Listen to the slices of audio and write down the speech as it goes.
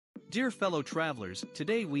Dear fellow travelers,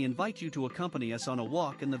 today we invite you to accompany us on a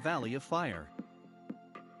walk in the Valley of Fire.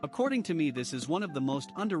 According to me, this is one of the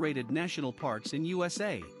most underrated national parks in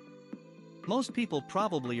USA. Most people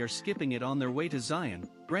probably are skipping it on their way to Zion,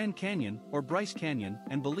 Grand Canyon, or Bryce Canyon,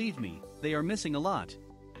 and believe me, they are missing a lot.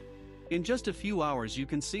 In just a few hours you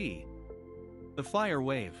can see the Fire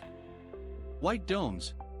Wave, White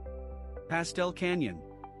Domes, Pastel Canyon,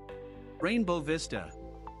 Rainbow Vista,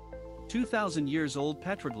 2,000 years old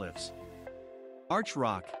petroglyphs, Arch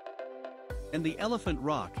Rock, and the Elephant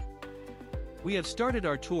Rock. We have started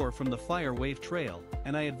our tour from the Fire Wave Trail,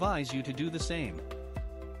 and I advise you to do the same.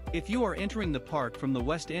 If you are entering the park from the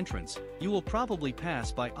west entrance, you will probably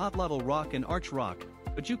pass by Atlatl Rock and Arch Rock,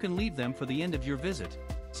 but you can leave them for the end of your visit,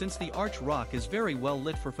 since the Arch Rock is very well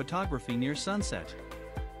lit for photography near sunset.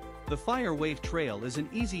 The Fire Wave Trail is an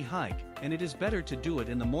easy hike, and it is better to do it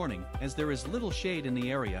in the morning as there is little shade in the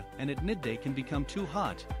area and at midday can become too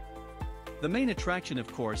hot. The main attraction of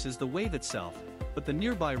course is the wave itself, but the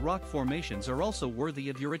nearby rock formations are also worthy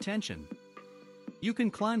of your attention. You can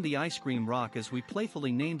climb the Ice Cream Rock, as we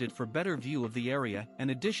playfully named it, for better view of the area and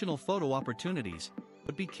additional photo opportunities,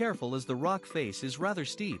 but be careful as the rock face is rather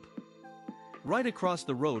steep. Right across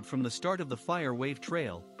the road from the start of the Fire Wave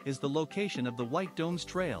Trail is the location of the White Domes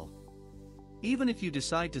Trail. Even if you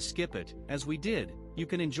decide to skip it, as we did, you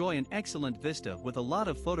can enjoy an excellent vista with a lot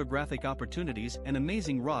of photographic opportunities and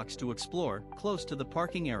amazing rocks to explore close to the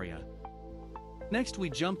parking area. Next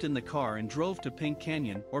we jumped in the car and drove to Pink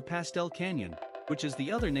Canyon, or Pastel Canyon, which is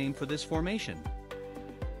the other name for this formation.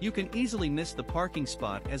 You can easily miss the parking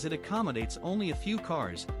spot as it accommodates only a few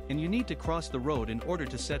cars, and you need to cross the road in order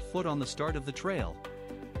to set foot on the start of the trail.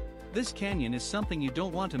 This canyon is something you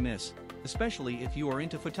don't want to miss, especially if you are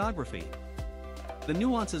into photography. The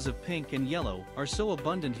nuances of pink and yellow are so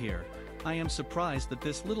abundant here. I am surprised that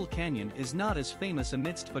this little canyon is not as famous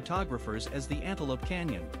amidst photographers as the Antelope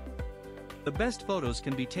Canyon. The best photos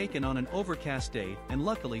can be taken on an overcast day, and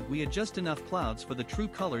luckily we had just enough clouds for the true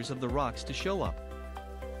colors of the rocks to show up.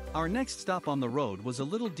 Our next stop on the road was a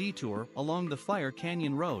little detour along the Fire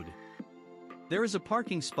Canyon Road. There is a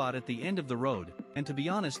parking spot at the end of the road, and to be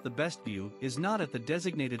honest, the best view is not at the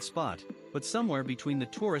designated spot, but somewhere between the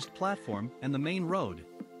tourist platform and the main road.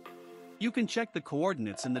 You can check the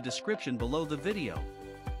coordinates in the description below the video.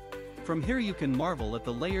 From here you can marvel at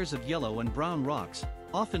the layers of yellow and brown rocks,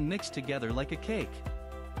 often mixed together like a cake.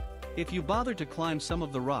 If you bother to climb some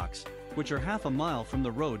of the rocks, which are half a mile from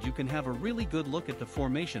the road, you can have a really good look at the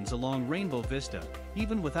formations along Rainbow Vista,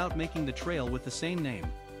 even without making the trail with the same name.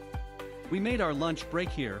 We made our lunch break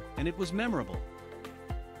here, and it was memorable.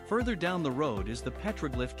 Further down the road is the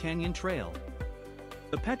Petroglyph Canyon Trail.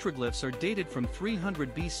 The petroglyphs are dated from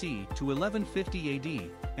 300 BC to 1150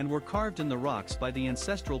 AD, and were carved in the rocks by the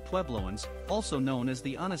ancestral Puebloans, also known as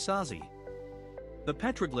the Anasazi. The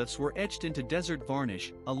petroglyphs were etched into desert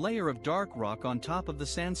varnish, a layer of dark rock on top of the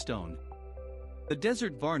sandstone. The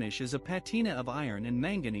desert varnish is a patina of iron and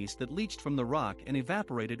manganese that leached from the rock and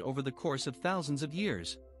evaporated over the course of thousands of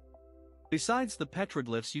years. Besides the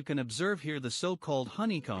petroglyphs, you can observe here the so-called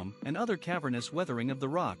honeycomb and other cavernous weathering of the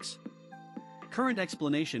rocks. Current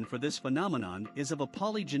explanation for this phenomenon is of a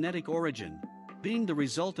polygenetic origin, being the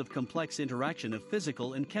result of complex interaction of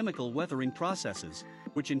physical and chemical weathering processes,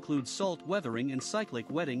 which include salt weathering and cyclic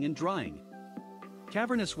wetting and drying.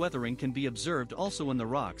 Cavernous weathering can be observed also in the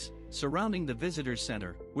rocks surrounding the visitors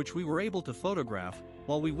center, which we were able to photograph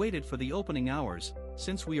while we waited for the opening hours,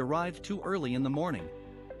 since we arrived too early in the morning.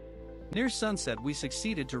 Near sunset we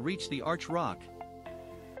succeeded to reach the Arch Rock.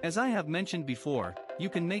 As I have mentioned before, you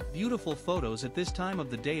can make beautiful photos at this time of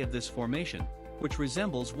the day of this formation, which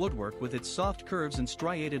resembles woodwork with its soft curves and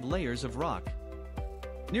striated layers of rock.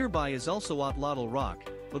 Nearby is also Atlatl Rock,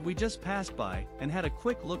 but we just passed by and had a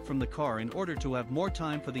quick look from the car in order to have more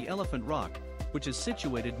time for the Elephant Rock, which is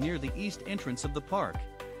situated near the east entrance of the park.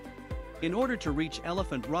 In order to reach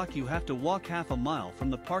Elephant Rock you have to walk half a mile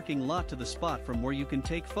from the parking lot to the spot from where you can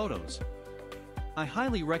take photos. I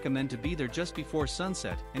highly recommend to be there just before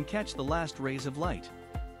sunset and catch the last rays of light.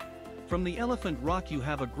 From the Elephant Rock you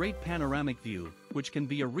have a great panoramic view, which can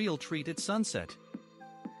be a real treat at sunset.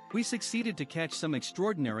 We succeeded to catch some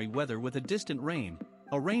extraordinary weather with a distant rain,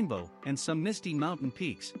 a rainbow, and some misty mountain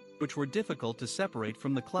peaks, which were difficult to separate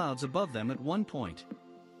from the clouds above them at one point.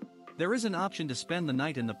 There is an option to spend the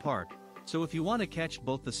night in the park, so if you want to catch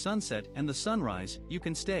both the sunset and the sunrise, you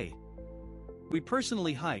can stay. We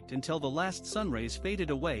personally hiked until the last sunrays faded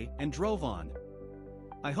away and drove on.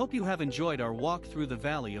 I hope you have enjoyed our walk through the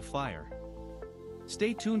Valley of Fire.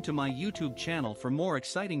 Stay tuned to my YouTube channel for more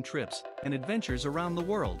exciting trips and adventures around the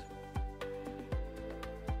world.